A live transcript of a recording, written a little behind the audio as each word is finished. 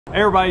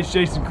Everybody's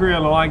Jason Creel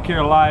in Lawn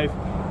Care Life.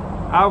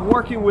 I'm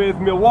working with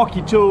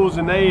Milwaukee Tools,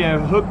 and they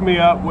have hooked me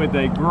up with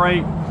a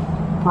great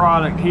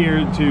product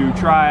here to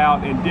try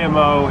out and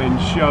demo and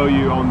show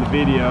you on the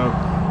video.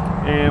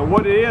 And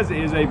what it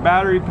is a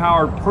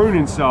battery-powered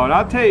pruning saw. And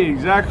I'll tell you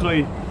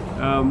exactly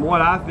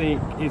what I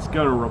think it's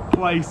going to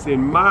replace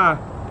in my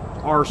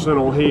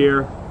arsenal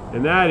here,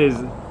 and that is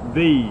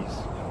these.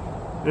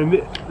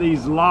 And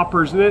these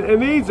loppers,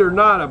 and these are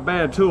not a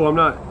bad tool. I'm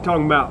not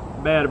talking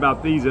about bad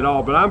about these at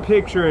all, but I'm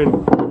picturing,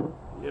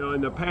 you know,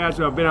 in the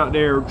past I've been out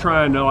there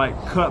trying to like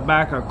cut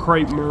back a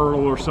crepe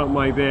myrtle or something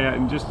like that,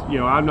 and just, you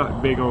know, I'm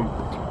not big on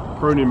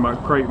pruning my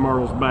crepe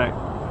myrtles back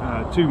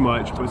too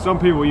much, but some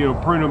people, you know,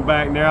 prune them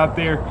back, and they're out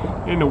there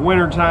in the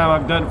winter time.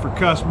 I've done it for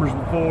customers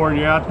before, and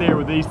you're out there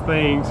with these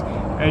things,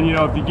 and you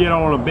know, if you get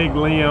on a big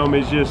limb,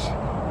 it's just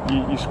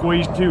you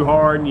squeeze too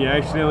hard and you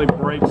accidentally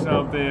break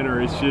something,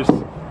 or it's just,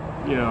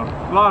 you know,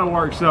 a lot of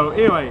work. So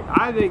anyway,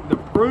 I think the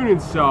pruning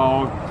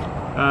saw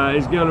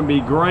is going to be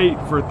great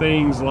for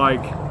things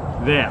like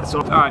that.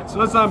 So all right, so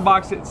let's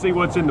unbox it and see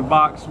what's in the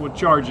box. We'll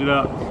charge it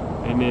up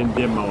and then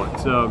demo it.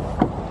 So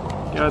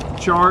got the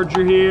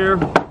charger here.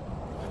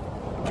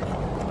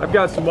 I've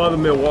got some other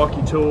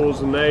Milwaukee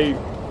tools, and they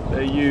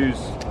use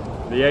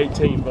the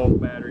 18-volt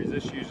batteries.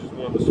 This uses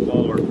one of the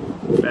smaller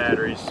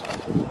batteries.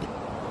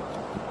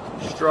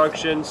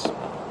 Instructions.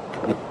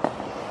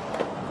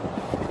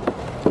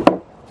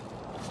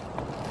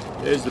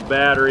 There's the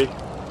battery.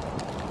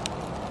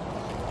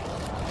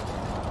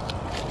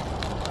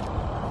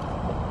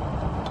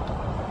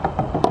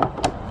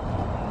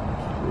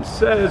 It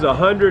says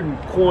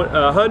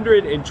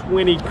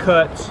 120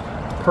 cuts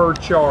per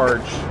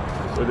charge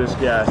for this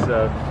guy.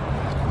 So,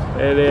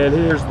 and then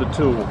here's the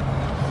tool.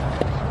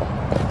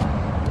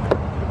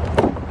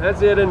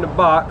 That's it in the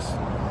box.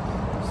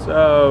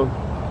 So,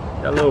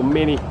 got a little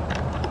mini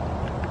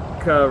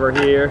cover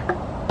here.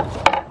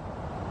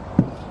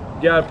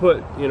 You gotta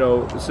put, you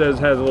know, it says,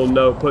 has a little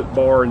note, put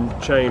bar and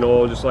chain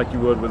oil just like you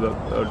would with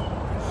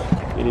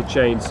any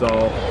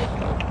chainsaw.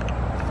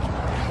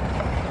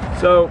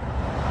 So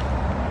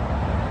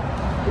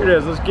here it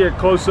is. Let's get a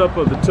close-up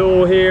of the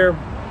tool here.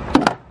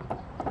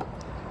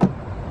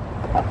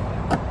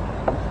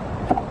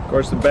 Of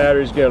course, the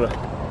battery's gonna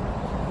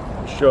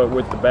show it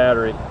with the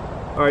battery.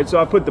 All right, so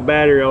I put the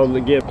battery on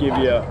to give you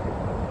a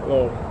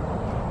little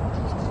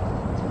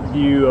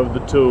view of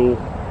the tool.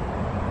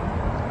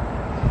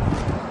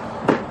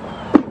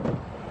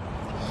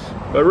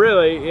 But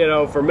really, you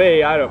know, for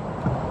me, I don't,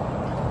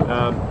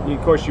 of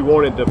course you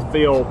want it to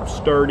feel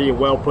sturdy and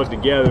well put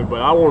together,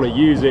 but I want to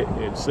use it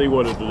and see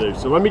what it'll do.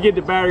 So let me get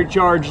the battery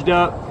charged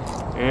up,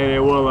 and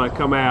then we'll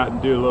come out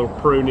and do a little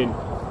pruning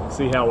and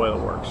see how well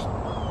it works.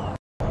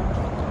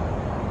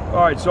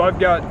 All right, so I've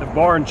got the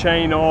bar and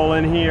chain oil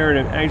in here, and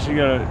I'm actually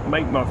gonna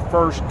make my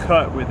first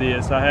cut with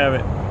this. I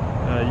haven't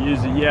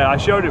used it yet. I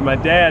showed it to my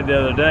dad the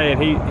other day,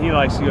 and he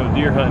likes to go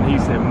deer hunting. He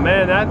said,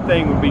 man, that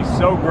thing would be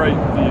so great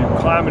if you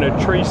climbing a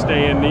tree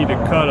stand, need to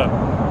cut a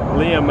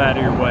limb out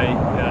of your way.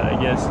 I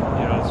guess,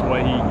 you know, that's the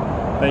way he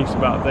thinks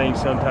about things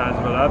sometimes.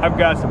 But I've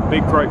got some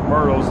big crepe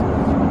myrtles.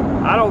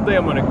 I don't think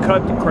I'm going to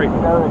cut the crepe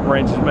myrtle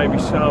branches, maybe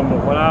some,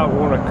 but what I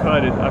want to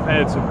cut is, I've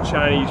had some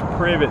Chinese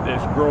privet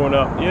that's growing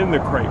up in the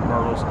crepe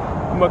myrtles.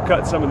 I'm going to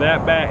cut some of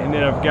that back, and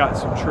then I've got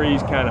some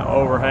trees kind of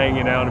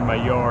overhanging out in my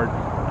yard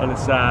on the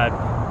side.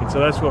 And so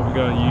that's what we're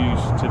going to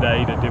use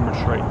today to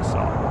demonstrate the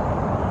saw.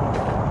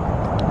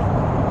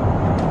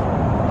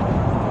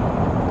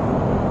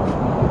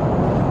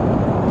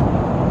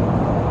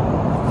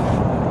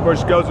 Of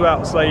course, it goes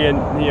without saying,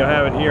 you know,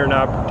 having ear and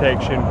eye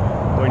protection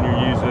when you're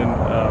using,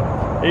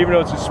 even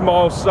though it's a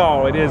small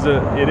saw, it is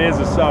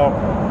a saw,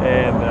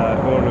 and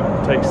we want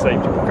to take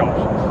safety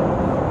precautions.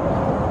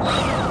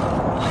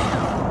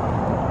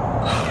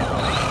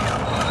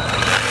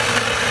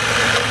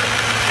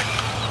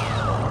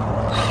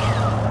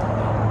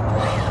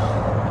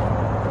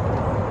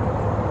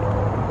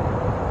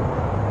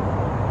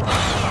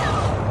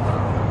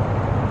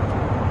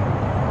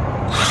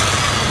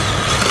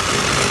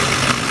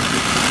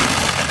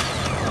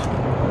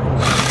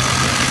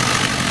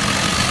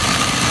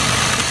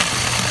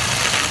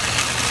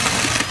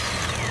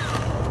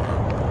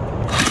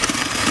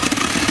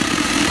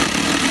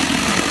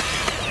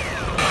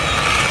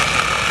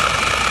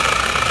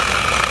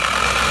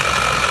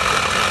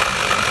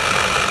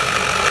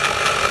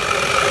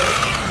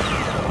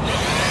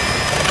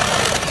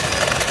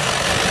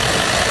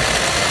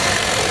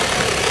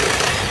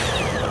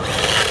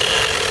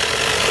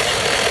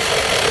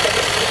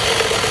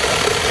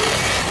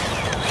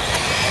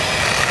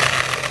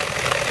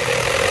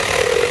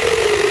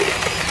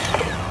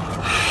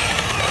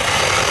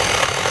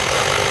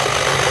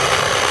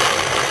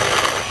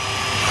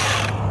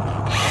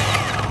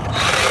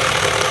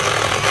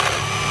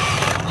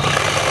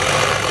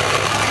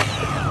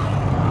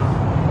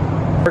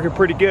 Working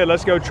pretty good.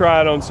 Let's go try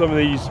it on some of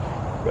these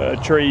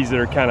trees that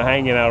are kind of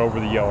hanging out over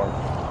the yard.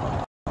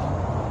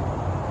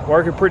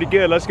 Working pretty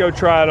good. Let's go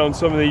try it on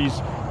some of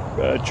these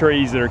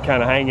trees that are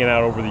kind of hanging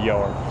out over the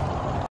yard.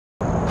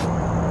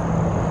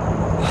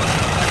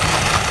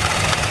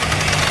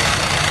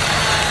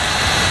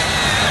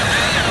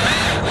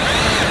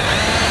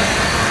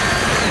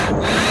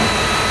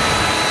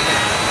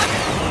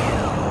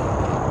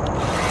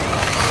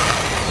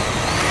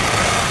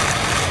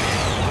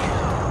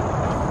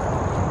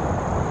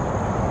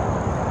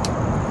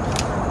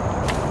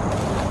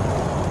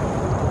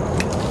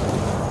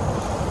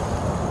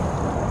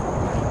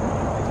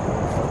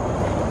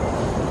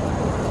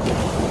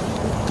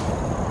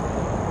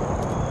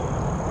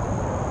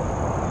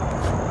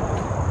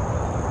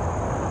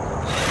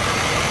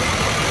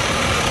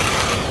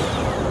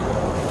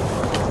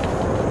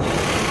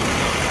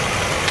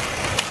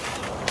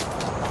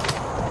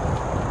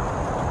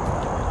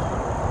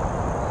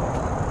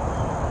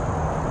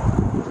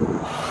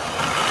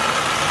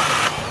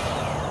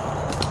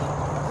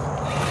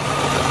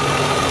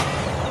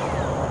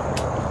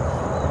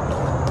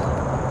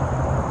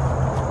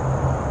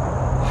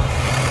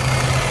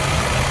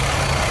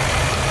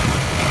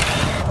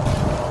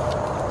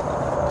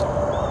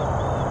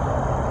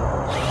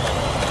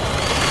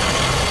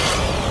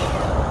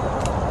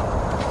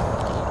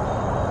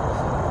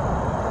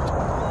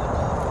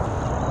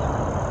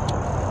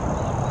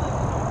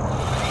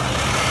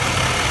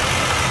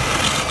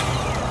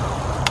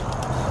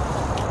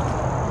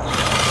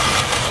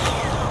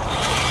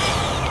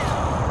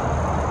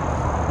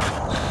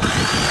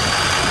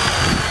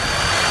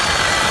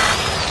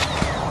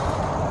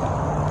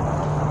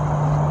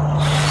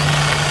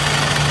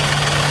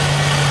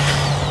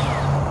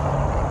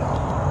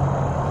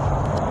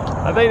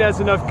 I think that's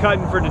enough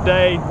cutting for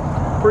today.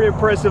 Pretty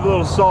impressive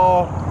little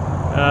saw.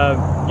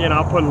 Again,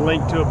 I'll put a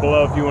link to it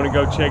below if you want to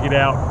go check it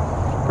out.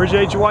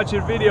 Appreciate you watching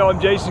the video. I'm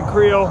Jason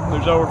Creel.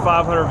 There's over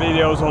 500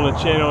 videos on the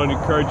channel and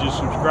encourage you to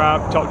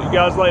subscribe. Talk to you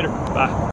guys later. Bye.